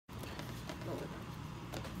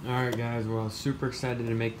Alright guys, well, super excited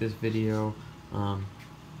to make this video.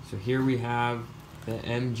 So here we have the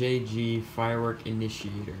MJG Firewire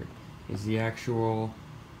Initiator is the actual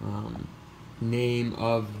name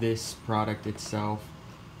of this product itself.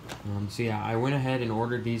 So yeah, I went ahead and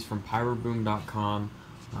ordered these from pyroboom.com.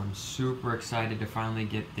 I'm super excited to finally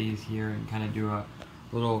get these here and kind of do a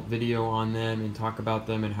little video on them and talk about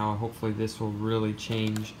them and how hopefully this will really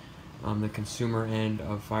change the consumer end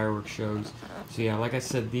of fireworks shows. So yeah, like I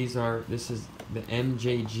said, this is the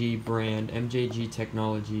MJG brand, MJG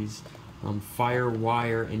Technologies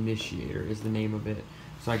Firewire Initiator is the name of it.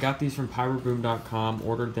 So I got these from pyroboom.com,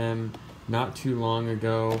 ordered them not too long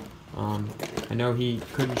ago. I know he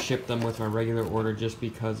couldn't ship them with my regular order just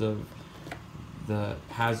because of the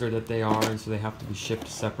hazard that they are, and so they have to be shipped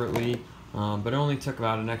separately. But it only took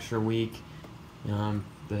about an extra week.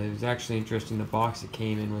 It was actually interesting. The box it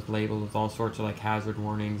came in was labeled with all sorts of like hazard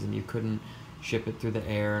warnings, and you couldn't ship it through the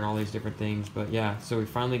air and all these different things. But yeah, so we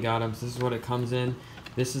finally got them. So this is what it comes in.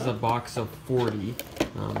 This is a box of 40.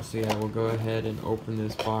 So yeah, we'll go ahead and open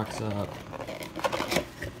this box up.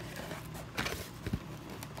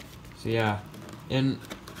 So yeah, and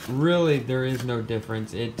really there is no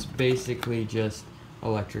difference. It's basically just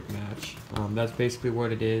electric match. That's basically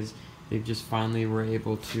what it is. They just finally were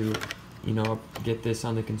able to, you know, get this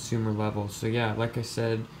on the consumer level. So yeah, like I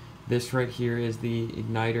said, this right here is the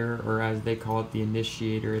igniter, or as they call it, the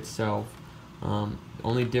initiator itself.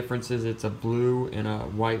 Only difference is it's a blue and a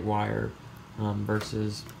white wire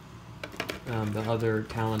versus the other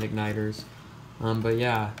Talon igniters. But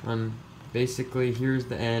yeah, basically here's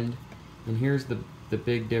the end, and here's the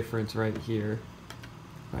big difference right here.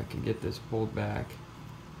 If I can get this pulled back,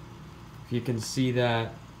 if you can see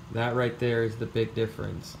that right there is the big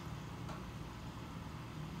difference.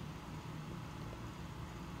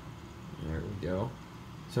 There we go.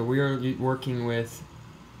 So we are working with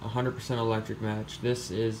 100% electric match.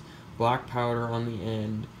 This is black powder on the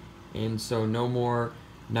end, and so no more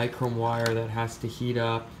nichrome wire that has to heat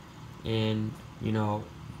up, and you know,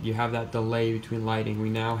 you have that delay between lighting. We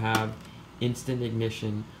now have instant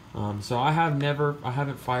ignition. So I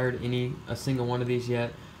haven't fired a single one of these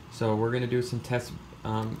yet. So we're gonna do some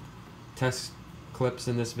test clips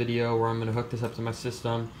in this video where I'm gonna hook this up to my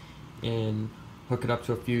system and hook it up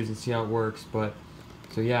to a fuse and see how it works. But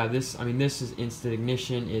so yeah, this is instant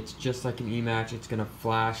ignition. It's just like an e-match. It's gonna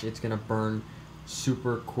flash, it's gonna burn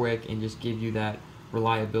super quick and just give you that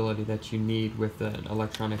reliability that you need with an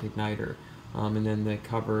electronic igniter. And then the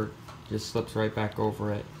cover just slips right back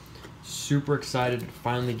over it. Super excited to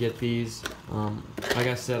finally get these. Like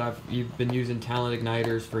I said, you've been using Talon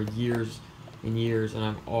igniters for years and years, and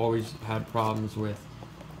I've always had problems with,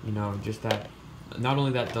 you know, just that, not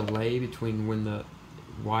only that delay between when the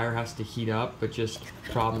wire has to heat up, but just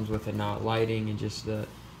problems with it not lighting, and just the,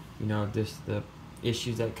 you know, just the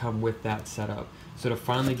issues that come with that setup. So to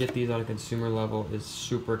finally get these on a consumer level is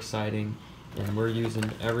super exciting, and we're using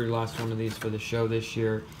every last one of these for the show this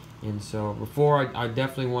year. And so before, I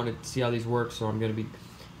definitely want to see how these work, so I'm going to be,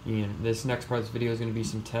 you know, this next part of this video is going to be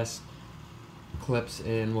some test clips,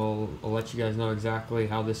 and I'll let you guys know exactly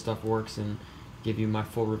how this stuff works and give you my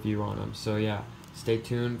full review on them. So yeah, stay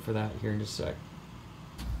tuned for that here in just a sec.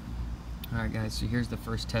 Alright guys, so here's the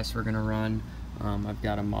first test we're going to run. I've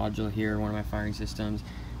got a module here, one of my firing systems.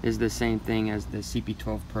 This is the same thing as the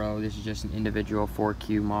CP12 Pro. This is just an individual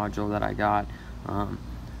 4Q module that I got.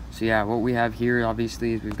 So yeah, what we have here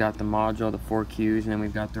obviously is we've got the module, the 4Qs, and then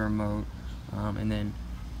we've got the remote. And then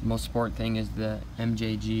the most important thing is the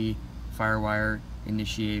MJG Firewire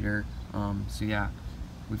Initiator. So yeah,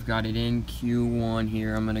 we've got it in Q1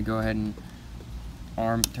 here. I'm going to go ahead and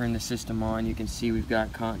turn the system on. You can see we've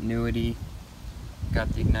got continuity, got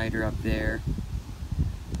the igniter up there.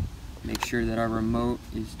 Make sure that our remote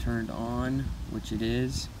is turned on, which it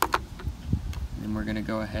is. And then we're going to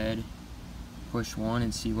go ahead, push one,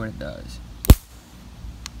 and see what it does.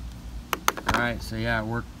 Alright, so yeah, it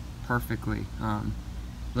worked perfectly.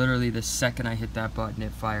 Literally the second I hit that button,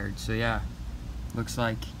 it fired. So yeah, looks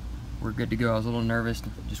like we're good to go. I was a little nervous,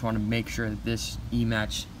 just wanted to make sure that this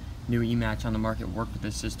new e-match on the market worked with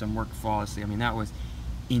this system, worked flawlessly. I mean, that was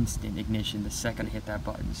instant ignition the second I hit that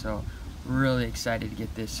button. So really excited to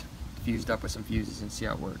get this fused up with some fuses and see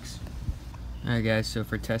how it works. Alright guys, so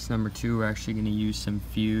for test number 2, we're actually going to use some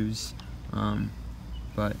fuse.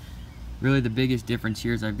 But really the biggest difference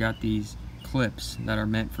here is I've got these clips that are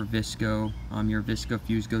meant for Visco. Your Visco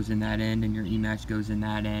fuse goes in that end and your e-match goes in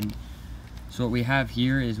that end. So what we have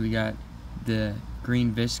here is we got the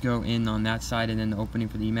green Visco in on that side and then the opening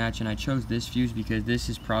for the e-match, and I chose this fuse because this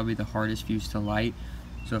is probably the hardest fuse to light.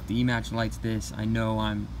 So if the e-match lights this, I know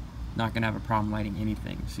I'm not gonna have a problem lighting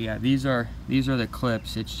anything. So yeah, these are the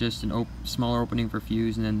clips. It's just an smaller opening for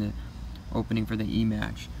fuse and then the opening for the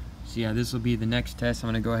E-match. So yeah, this will be the next test. I'm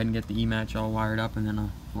gonna go ahead and get the E-match all wired up, and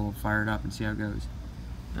then we'll fire it up and see how it goes.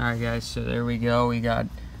 Alright guys, so there we go. We got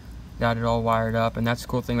it all wired up, and that's the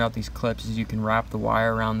cool thing about these clips is you can wrap the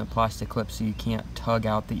wire around the plastic clip so you can't tug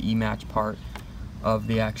out the E-match part of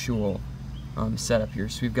the actual setup here.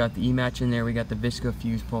 So we've got the E-match in there, we got the Visco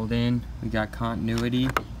fuse pulled in, we got continuity.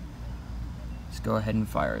 Let's go ahead and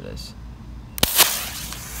fire this.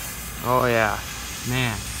 Oh yeah,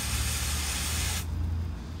 man,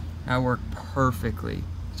 that worked perfectly.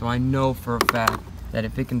 So I know for a fact that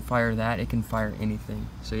if it can fire that, it can fire anything.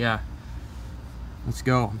 So yeah, let's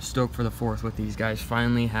go. I'm stoked for the 4th with these guys.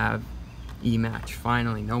 Finally have E-match.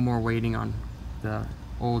 Finally, no more waiting on the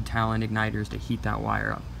old Talon igniters to heat that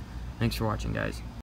wire up. Thanks for watching, guys.